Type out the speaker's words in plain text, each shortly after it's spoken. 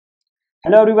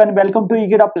Hello everyone, welcome to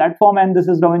Ekeeda platform, and this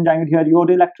is Jangid here,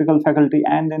 your electrical faculty,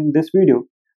 and in this video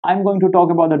I'm going to talk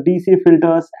about the DC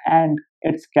filters and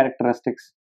its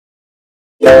characteristics.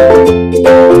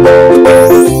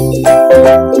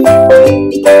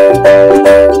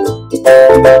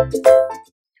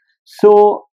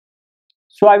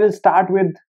 So I will start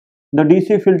with the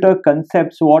DC filter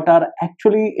concepts, what are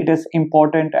actually it is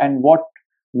important and what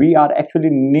we are actually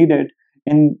needed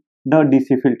in the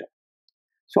DC filter.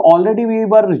 So already we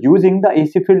were using the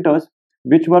AC filters,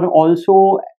 which were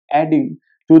also adding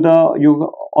to the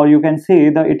you can say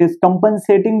that it is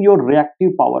compensating your reactive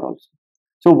power also.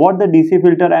 So what the DC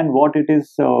filter and what it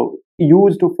is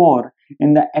used for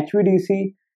in the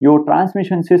HVDC your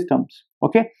transmission systems.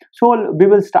 Okay, so we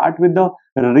will start with the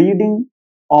reading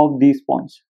of these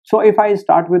points. So if I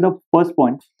start with the first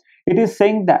point, it is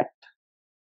saying that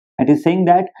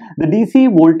the DC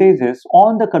voltages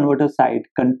on the converter side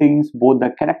contains both the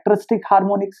characteristic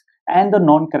harmonics and the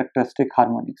non-characteristic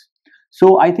harmonics.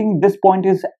 So I think this point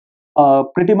is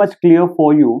pretty much clear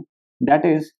for you. That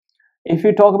is, if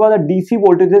we talk about the DC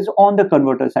voltages on the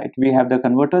converter side, we have the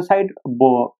converter side,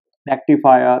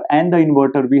 rectifier, and the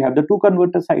inverter. We have the two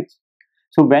converter sides.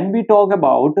 So when we talk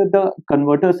about the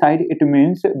converter side, it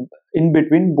means in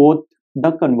between both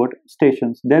the converter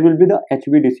stations, there will be the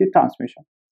HVDC transmission.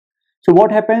 So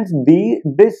what happens,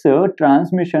 this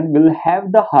transmission will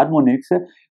have the harmonics,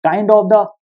 kind of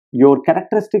your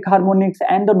characteristic harmonics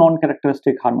and the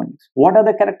non-characteristic harmonics. What are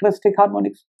the characteristic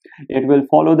harmonics? It will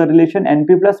follow the relation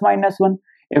NP plus minus 1.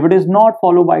 If it is not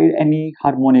followed by any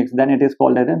harmonics, then it is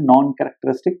called as a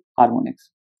non-characteristic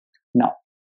harmonics. Now,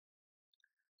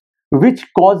 which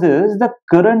causes the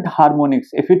current harmonics?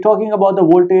 If you're talking about the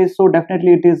voltage, so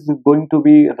definitely it is going to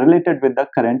be related with the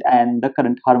current and the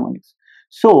current harmonics.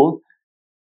 So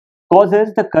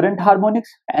causes the current harmonics,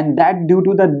 and that due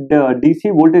to the DC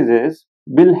voltages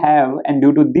will have, and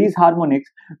due to these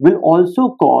harmonics will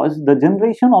also cause the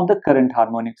generation of the current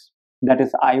harmonics, that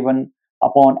is I1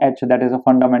 upon H, that is a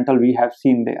fundamental we have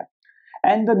seen there.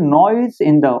 And the noise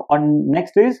in the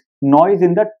next is noise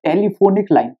in the telephonic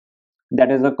line, that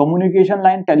is a communication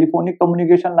line, telephonic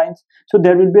communication lines. So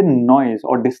there will be noise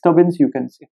or disturbance, you can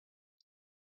say.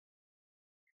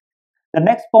 The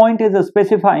next point is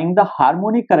specifying the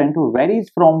harmonic current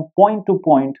varies from point to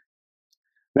point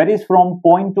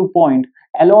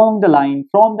along the line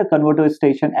from the converter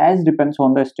station as depends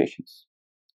on the stations.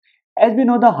 As we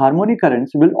know, the harmonic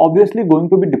currents will obviously going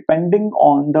to be depending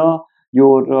on the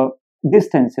your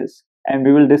distances, and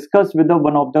we will discuss with the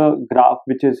one of the graph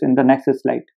which is in the next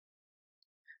slide.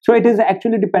 So it is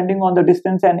actually depending on the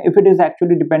distance, and if it is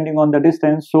actually depending on the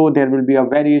distance, so there will be a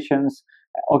variations.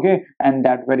 Okay, and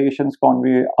that variations can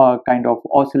be a kind of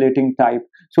oscillating type.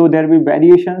 So there will be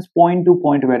variations, point to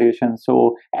point variations.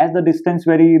 So as the distance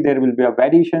vary, there will be a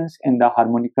variations in the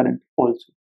harmonic current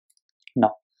also.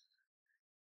 Now,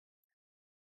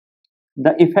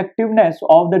 the effectiveness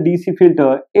of the DC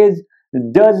filter is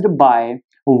judged by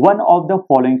one of the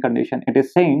following condition. It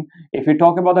is saying, if we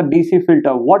talk about the DC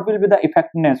filter, what will be the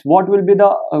effectiveness, what will be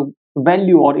the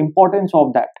value or importance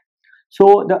of that?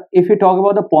 So if we talk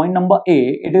about the point number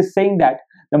A, it is saying that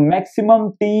the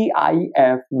maximum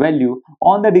TIF value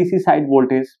on the DC side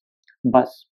voltage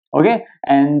bus. Okay,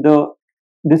 and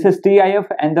this is TIF,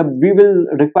 and we will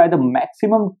require the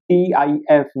maximum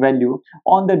TIF value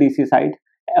on the DC side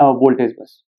voltage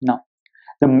bus. Now,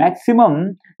 the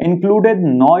maximum included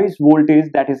noise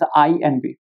voltage, that is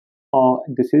INV.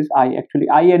 This is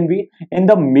INV in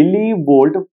the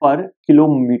millivolt per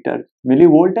kilometer.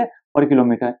 Millivolt per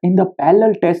kilometer in the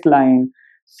parallel test line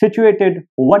situated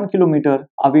 1 kilometer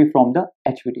away from the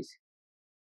HVDC.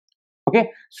 Okay,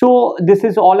 so this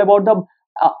is all about the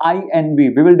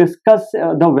INV. We will discuss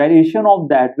the variation of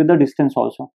that with the distance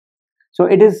also. So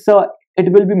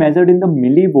it will be measured in the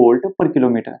millivolt per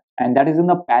kilometer, and that is in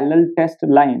the parallel test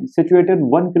line situated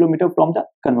 1 kilometer from the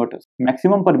converters.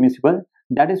 Maximum permissible,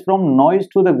 that is from noise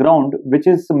to the ground, which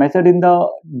is measured in the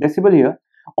decibel here,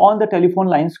 on the telephone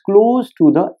lines close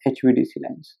to the HVDC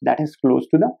lines, that is close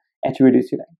to the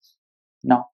HVDC lines.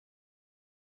 Now,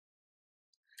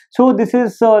 so this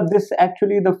is this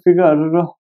actually the figure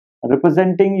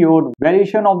representing your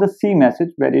variation of the C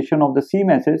message,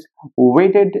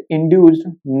 weighted induced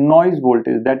noise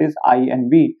voltage, that is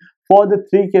INV, for the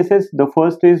three cases. The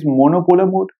first is monopolar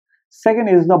mode, second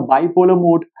is the bipolar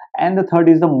mode, and the third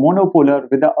is the monopolar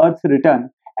with the earth return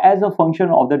as a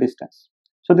function of the distance.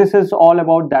 So this is all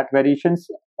about that variations,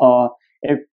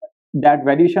 if that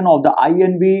variation of the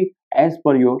INV as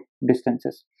per your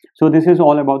distances. So this is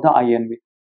all about the INV.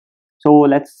 So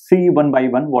let's see one by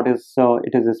one what is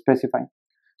it is specifying.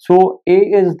 So A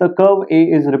is the curve. A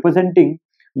is representing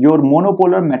your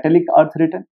monopolar metallic earth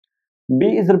return. B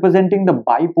is representing the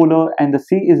bipolar, and the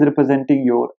C is representing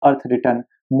your earth return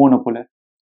monopolar.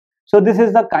 So this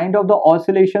is the kind of the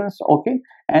oscillations, okay,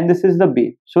 and this is the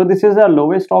B. So this is the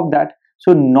lowest of that.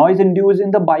 So noise induced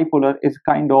in the bipolar is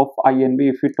kind of INB.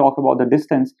 If we talk about the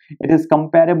distance, it is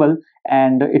comparable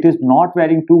and it is not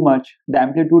varying too much. The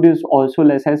amplitude is also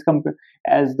less as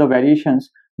the variations,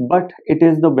 but it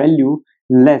is the value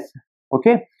less,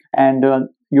 okay, and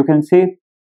you can say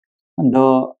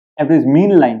the average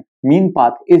mean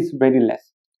path is very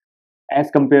less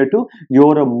as compared to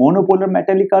your monopolar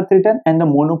metallic earth return and the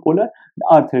monopolar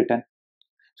earth return.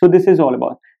 So this is all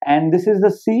about, and this is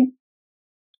the C,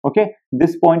 okay,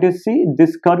 this point is C,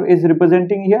 this curve is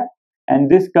representing here, and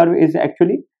this curve is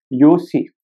actually your C.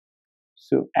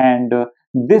 So and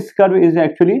this curve is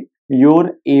actually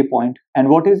your A point, and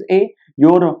what is A?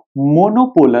 Your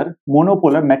monopolar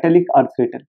metallic earth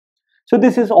return. So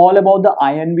this is all about the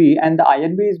INV, and the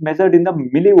INV is measured in the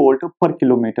millivolt per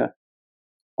kilometer.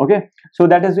 Okay, so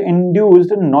that is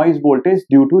induced noise voltage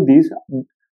due to these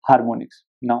harmonics.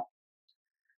 Now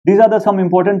these are the some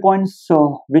important points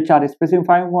which are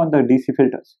specifying on the DC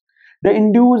filters. The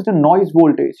induced noise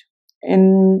voltage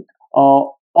in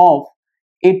of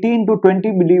 18 to 20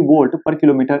 millivolt per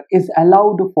kilometer is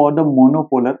allowed for the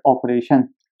monopolar operation.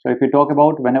 So if we talk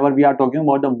about, whenever we are talking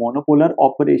about the monopolar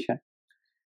operation,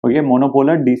 okay,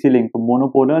 monopolar DC link,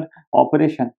 monopolar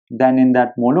operation, then in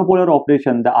that monopolar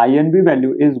operation the INV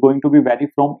value is going to be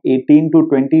vary from 18 to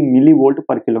 20 millivolt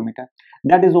per kilometer.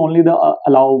 That is only the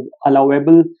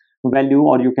allowable value,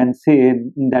 or you can say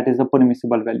that is a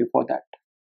permissible value for that.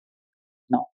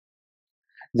 Now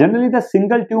generally the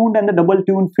single tuned and the double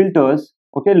tuned filters,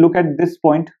 okay, look at this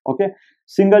point, okay,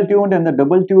 single tuned and the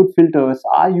double tuned filters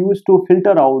are used to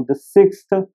filter out the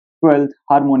 6th 12th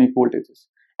harmonic voltages,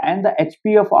 and the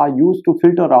HPF are used to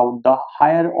filter out the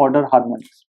higher order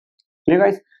harmonics. Okay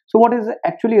guys, so what is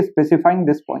actually specifying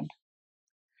this point?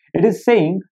 It is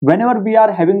saying whenever we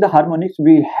are having the harmonics,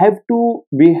 we have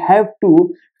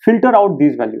to filter out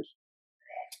these values.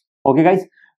 Okay guys,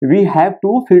 we have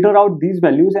to filter out these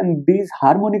values, and these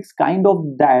harmonics kind of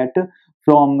that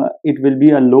from it will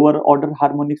be a lower order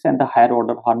harmonics and the higher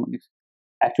order harmonics.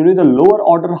 Actually the lower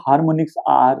order harmonics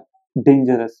are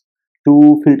dangerous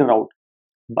to filter out,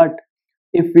 but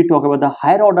if we talk about the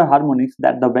higher order harmonics,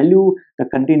 that the value, the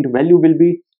content value will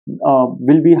be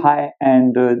high,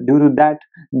 and due to that,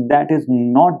 that is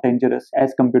not dangerous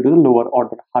as compared to the lower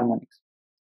order harmonics.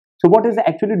 So what is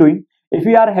actually doing? If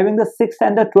we are having the 6th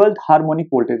and the 12th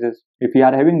harmonic voltages,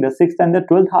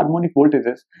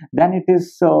 then it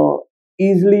is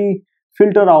easily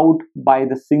filter out by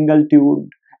the single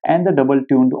tuned and the double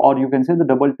tuned, or you can say the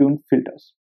double tuned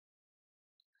filters.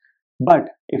 But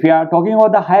if we are talking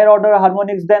about the higher order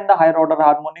harmonics, then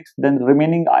the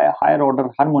remaining higher order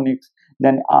harmonics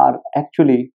then are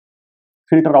actually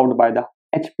filtered out by the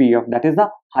HPF, that is the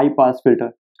high pass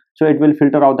filter. So it will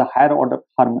filter out the higher order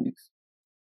harmonics.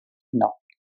 Now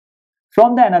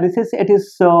from the analysis, it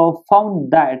is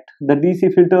found that the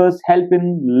DC filters help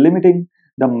in limiting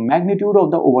the magnitude of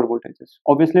the over voltages.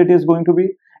 Obviously it is going to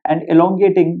be, and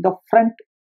elongating the front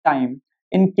time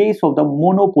in case of the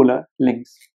monopolar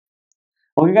links.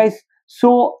 Okay guys,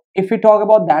 so if we talk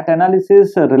about that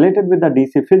analysis related with the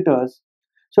DC filters,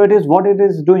 so it is what it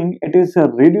is doing, it is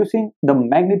reducing the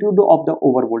magnitude of the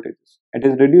over voltages. It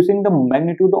is reducing the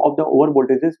magnitude of the over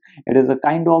voltages. It is a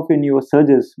kind of in your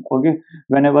surges, okay,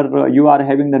 whenever you are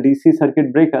having the DC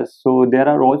circuit breakers. So there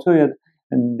are also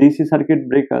DC circuit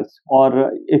breakers,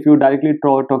 or if you directly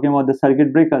talking about the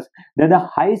circuit breakers, there are the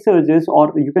high surges,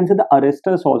 or you can say the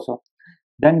arresters also.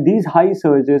 Then these high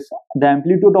surges, the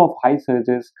amplitude of high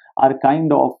surges are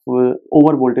kind of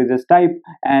over voltages type,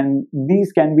 and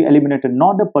these can be eliminated,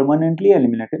 not permanently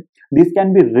eliminated. These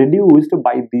can be reduced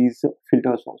by these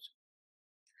filters also.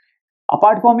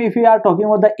 Apart from, if we are talking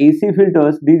about the AC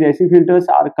filters, these AC filters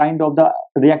are kind of the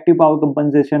reactive power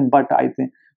compensation, but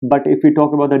if we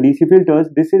talk about the DC filters,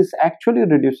 this is actually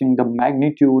reducing the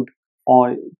magnitude,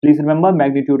 or please remember,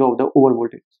 magnitude of the over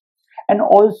voltage, and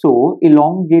also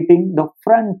elongating the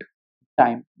front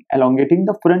time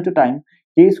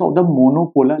case of the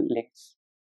monopolar links.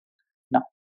 Now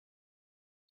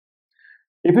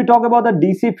if we talk about the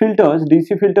DC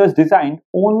filters designed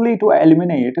only to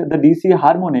eliminate the DC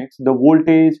harmonics, the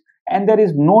voltage, and there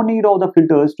is no need of the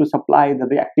filters to supply the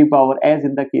reactive power as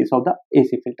in the case of the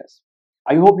AC filters.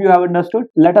 I hope you have understood.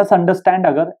 Let us understand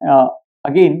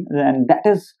again, and that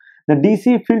is, the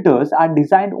DC filters are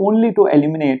designed only to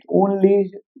eliminate,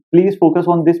 please focus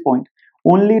on this point,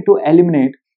 only to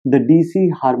eliminate the DC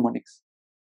harmonics.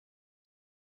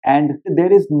 and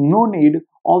there is no need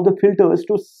of the filters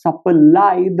to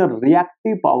supply the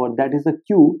reactive power, that is the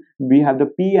Q. We have the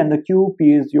P and the Q.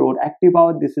 P is your active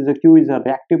power, this is a Q is a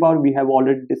reactive power. We have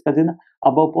already discussed in the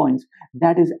above points.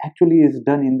 That is actually is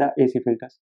done in the AC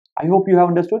filters. I hope you have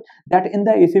understood that in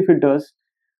the AC filters,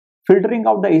 filtering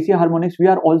out the AC harmonics, we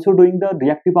are also doing the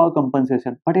reactive power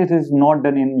compensation, but it is not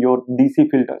done in your DC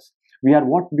filters.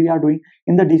 What we are doing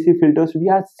in the DC filters, we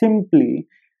are simply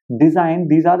design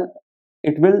these are,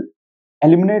 it will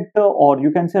eliminate or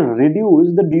you can say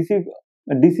reduce the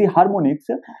DC harmonics.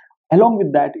 Along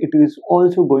with that, it is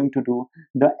also going to do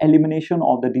the elimination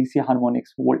of the DC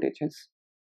harmonics voltages.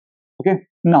 Okay,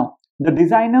 now the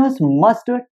designers must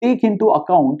take into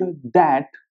account that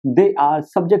they are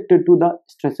subjected to the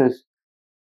stresses.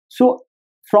 So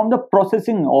from the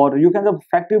processing, or you can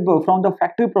from the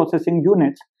factory processing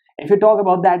units, if you talk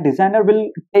about that, designer will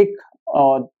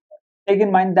uh, take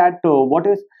in mind that what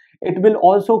is, it will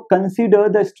also consider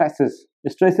the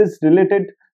stresses related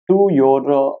to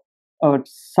your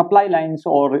supply lines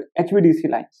or HVDC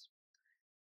lines.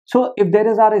 So if there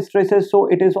is are stresses, so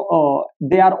it is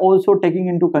they are also taking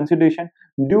into consideration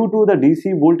due to the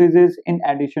DC voltages in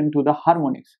addition to the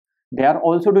harmonics. They are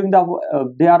also doing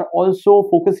the they are also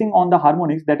focusing on the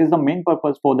harmonics, that is the main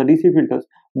purpose for the DC filters.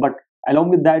 But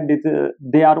along with that,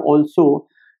 they are also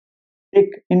take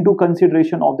into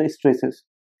consideration of the stresses.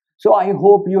 So I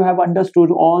hope you have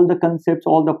understood all the concepts,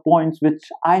 all the points which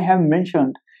I have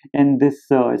mentioned in this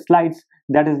slides,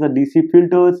 that is the DC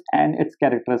filters and its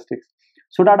characteristics.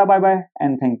 So tata, bye bye,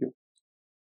 and thank you.